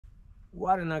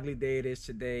What an ugly day it is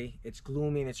today. It's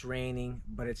gloomy and it's raining,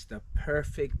 but it's the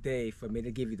perfect day for me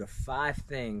to give you the 5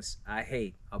 things I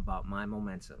hate about my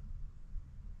Momentum.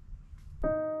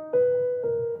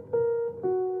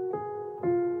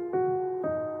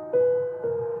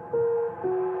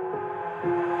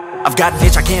 I've got an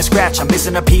itch I can't scratch, I'm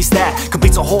missing a piece that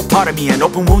completes a whole part of me, an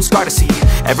open wound scar to see.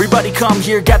 Everybody come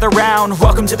here, gather round,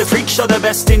 welcome to the freak show, the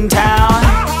best in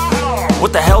town.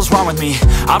 What the hell's wrong with me?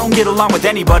 I don't get along with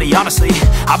anybody, honestly.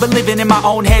 I've been living in my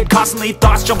own head, constantly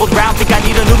thoughts jumbled around, think I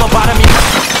need a new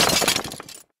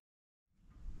lobotomy.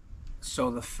 So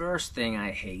the first thing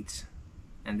I hate,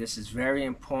 and this is very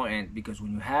important because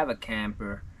when you have a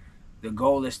camper, the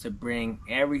goal is to bring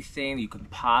everything you can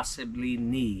possibly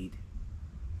need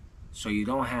so you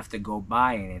don't have to go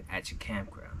buying it at your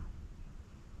campground.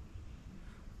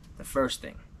 The first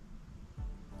thing,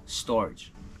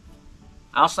 storage.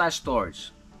 Outside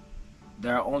storage,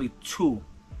 there are only 2,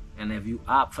 and if you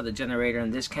opt for the generator in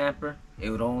this camper, it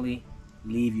would only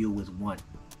leave you with 1.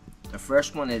 The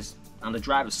first one is on the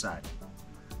driver's side,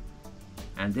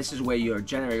 and this is where your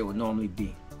generator would normally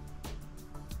be.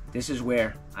 This is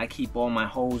where I keep all my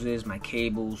hoses, my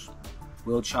cables,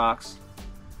 wheel chocks,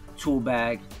 tool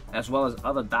bag, as well as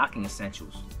other docking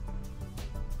essentials.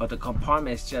 But the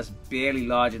compartment is just barely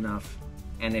large enough,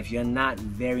 and if you're not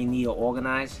very neat or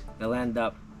organized, you'll end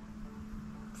up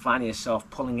finding yourself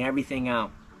pulling everything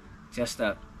out just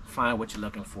to find what you're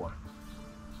looking for.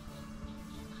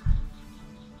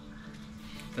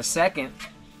 The second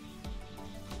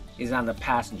is on the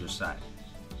passenger side,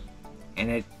 and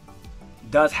it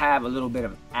does have a little bit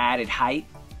of added height,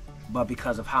 but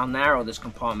because of how narrow this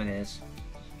compartment is,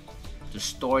 the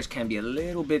storage can be a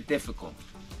little bit difficult.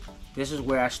 This is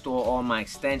where I store all my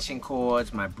extension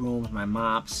cords, my brooms, my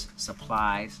mops,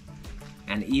 supplies,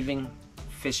 and even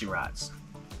fishing rods.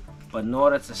 But in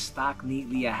order to stock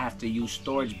neatly, I have to use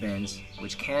storage bins,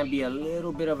 which can be a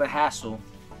little bit of a hassle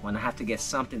when I have to get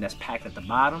something that's packed at the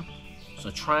bottom.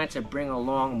 So trying to bring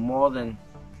along more than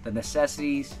the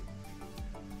necessities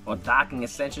or docking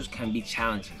essentials can be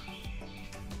challenging.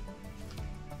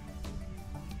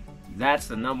 That's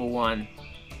the number 1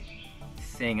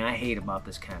 thing I hate about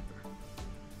this camper.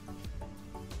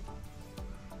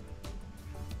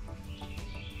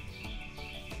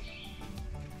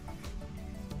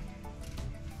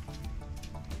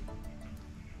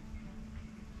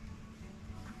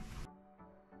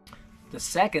 The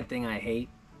second thing I hate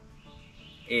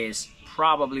is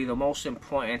probably the most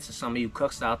important to some of you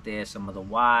cooks out there, some of the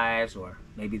wives or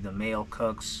maybe the male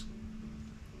cooks,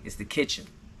 is the kitchen.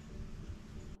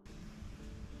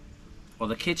 Well,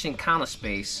 the kitchen counter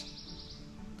space,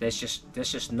 there's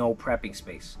just no prepping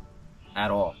space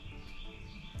at all.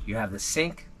 You have the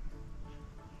sink,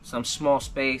 some small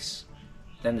space,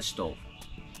 then the stove.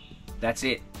 That's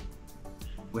it.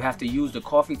 We have to use the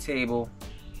coffee table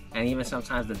and even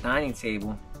sometimes the dining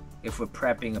table if we're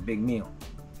prepping a big meal,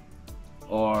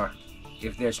 or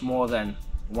if there's more than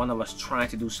one of us trying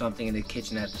to do something in the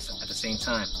kitchen at the same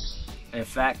time. And in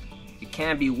fact, it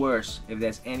can be worse if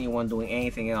there's anyone doing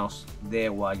anything else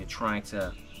there while you're trying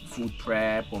to food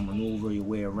prep or maneuver your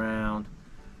way around,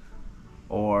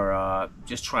 or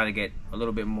just trying to get a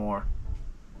little bit more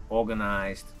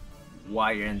organized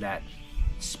while you're in that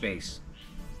space.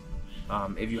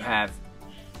 If you have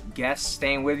guests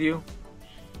staying with you,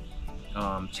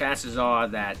 chances are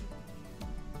that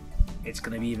it's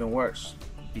going to be even worse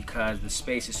because the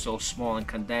space is so small and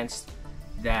condensed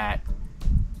that,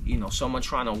 you know, someone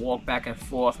trying to walk back and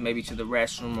forth maybe to the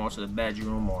restroom or to the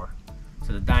bedroom or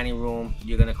to the dining room,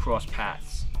 you're going to cross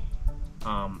paths.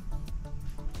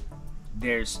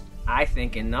 There's, I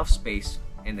think, enough space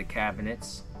in the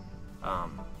cabinets,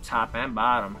 top and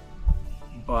bottom,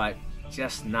 but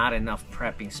just not enough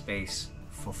prepping space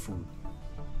for food.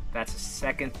 That's the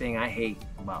second thing I hate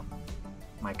about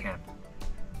my camper.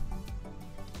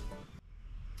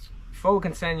 Before we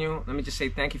continue, let me just say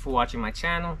thank you for watching my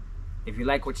channel. If you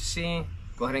like what you're seeing,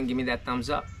 go ahead and give me that thumbs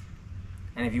up.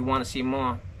 And if you want to see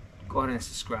more, go ahead and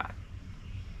subscribe.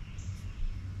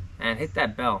 And hit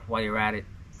that bell while you're at it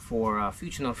for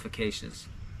future notifications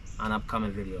on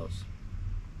upcoming videos.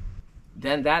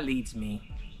 Then that leads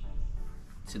me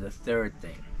to the third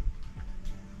thing.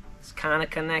 It's kind of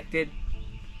connected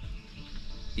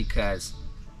because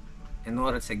in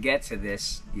order to get to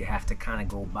this, you have to kind of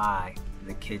go by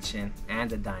the kitchen and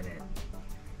the dinette,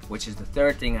 which is the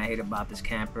third thing I hate about this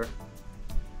camper: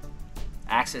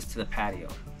 access to the patio.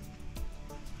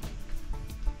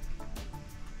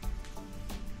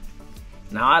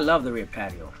 Now, I love the rear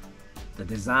patio. The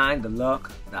design, the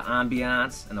look, the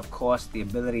ambiance, and of course the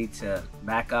ability to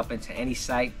back up into any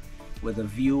site with a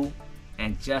view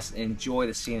and just enjoy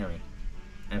the scenery.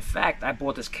 In fact, I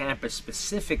bought this camper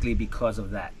specifically because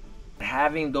of that.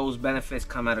 Having those benefits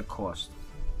come at a cost.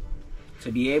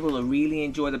 To be able to really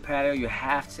enjoy the patio, you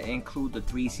have to include the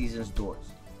 3 Seasons doors.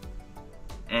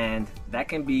 And that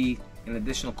can be an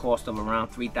additional cost of around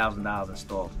 $3,000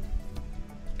 installed.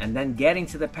 And then getting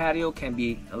to the patio can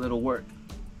be a little work.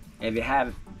 If you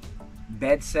have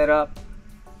bed set up,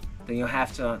 then you'll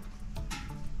have to,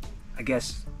 I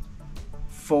guess,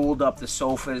 fold up the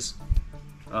sofas,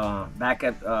 back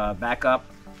up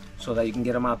so that you can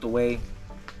get them out the way,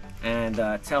 and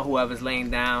tell whoever's laying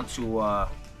down to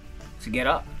get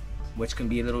up, which can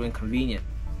be a little inconvenient.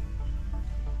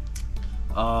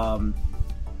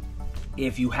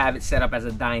 If you have it set up as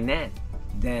a dinette,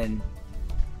 then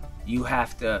you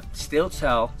have to still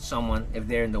tell someone if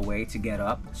they're in the way to get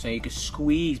up, so you can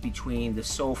squeeze between the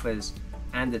sofas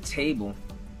and the table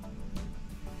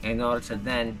in order to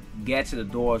then get to the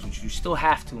doors, which you still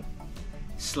have to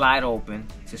slide open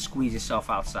to squeeze yourself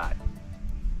outside.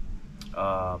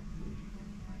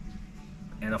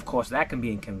 And of course that can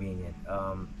be inconvenient.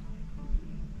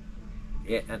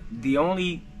 The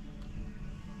only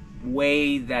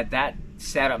way that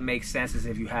setup makes sense is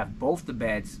if you have both the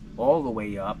beds all the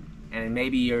way up, and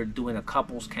maybe you're doing a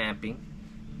couples camping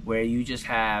where you just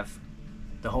have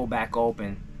the whole back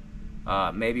open,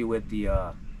 maybe with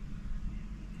the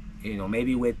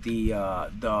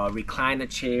the recliner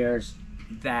chairs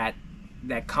that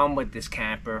come with this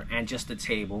camper and just the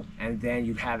table, and then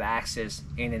you have access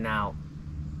in and out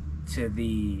to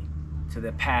the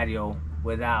patio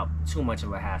without too much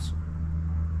of a hassle.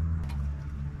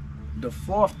 The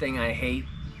fourth thing I hate,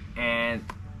 and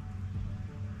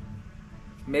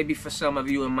maybe for some of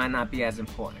you it might not be as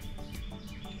important,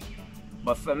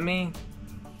 but for me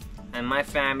and my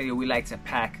family, we like to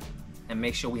pack and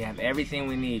make sure we have everything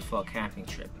we need for a camping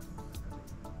trip,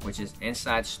 which is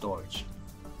inside storage.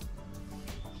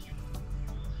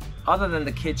 Other than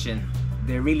the kitchen,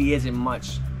 there really isn't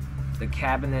much. The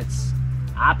cabinets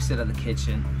opposite of the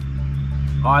kitchen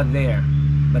are there,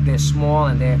 but they're small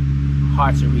and they're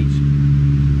hard to reach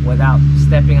without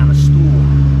stepping on a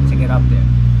stool to get up there.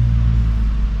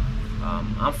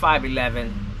 I'm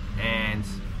 5'11", and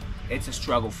it's a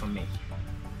struggle for me.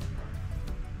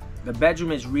 The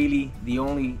bedroom is really the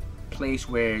only place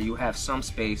where you have some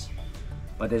space,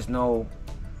 but there's no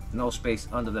space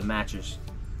under the mattress,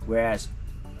 whereas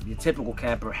your typical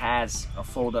camper has a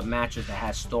fold-up mattress that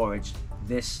has storage.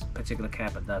 This particular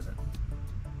camper doesn't.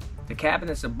 The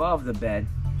cabinets above the bed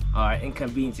are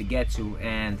inconvenient to get to,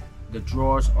 and the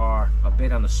drawers are a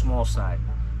bit on the small side.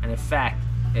 And in fact,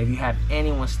 if you have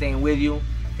anyone staying with you,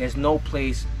 there's no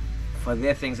place for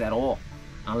their things at all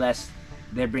unless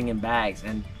they're bringing bags,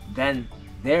 and then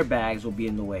their bags will be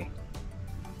in the way.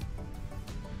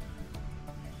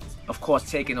 Of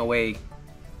course, taking away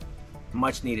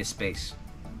much needed space.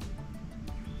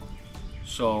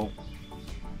 So,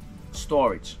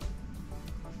 storage.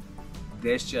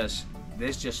 There's just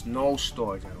no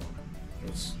storage at all.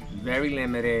 It's very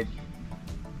limited.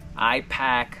 I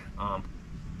pack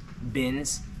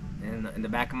bins in the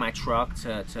back of my truck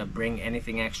to bring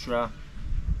anything extra.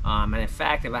 And in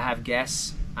fact, if I have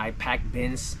guests, I pack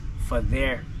bins for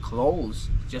their clothes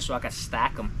just so I can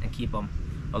stack them and keep them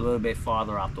a little bit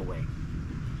farther out the way.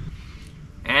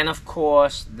 And of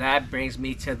course, that brings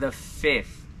me to the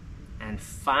fifth and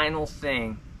final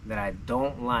thing that I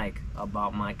don't like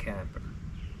about my camper: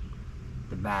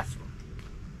 the bathroom.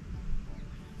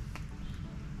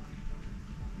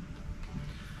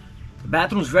 The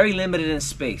bathroom is very limited in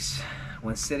space.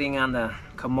 When sitting on the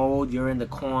commode, you're in the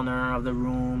corner of the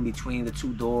room between the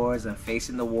two doors and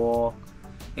facing the wall.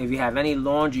 If you have any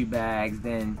laundry bags,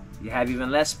 then you have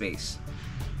even less space,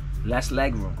 less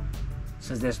leg room,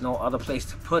 since there's no other place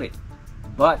to put it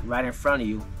but right in front of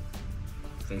you,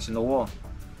 facing the wall.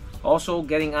 Also,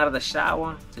 getting out of the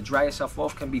shower to dry yourself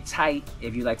off can be tight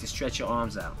if you like to stretch your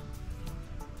arms out.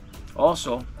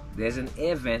 Also, there's an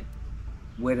air vent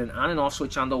with an on and off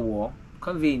switch on the wall,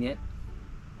 convenient,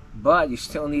 but you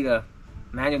still need to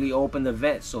manually open the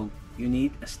vent, so you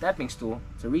need a stepping stool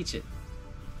to reach it.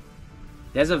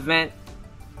 There's a vent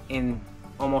in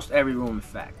almost every room, in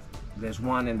fact. There's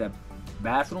one in the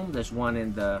bathroom, there's one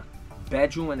in the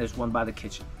bedroom, and there's one by the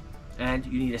kitchen. And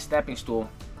you need a stepping stool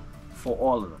for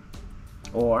all of them,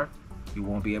 or you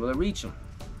won't be able to reach them.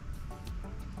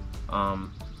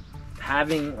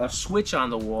 Having a switch on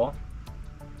the wall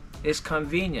is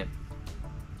convenient,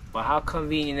 but how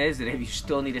convenient is it if you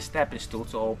still need a stepping stool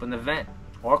to open the vent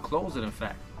or close it, in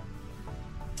fact?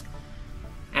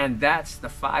 And that's the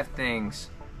 5 things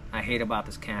I hate about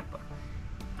this camper.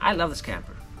 I love this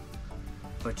camper.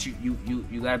 But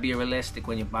you gotta be realistic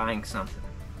when you're buying something.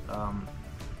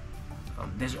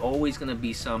 There's always gonna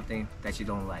be something that you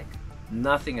don't like.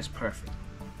 Nothing is perfect.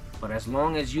 But as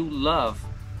long as you love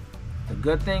the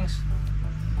good things,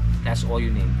 that's all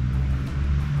you need.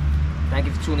 Thank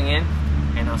you for tuning in,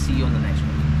 and I'll see you on the next one.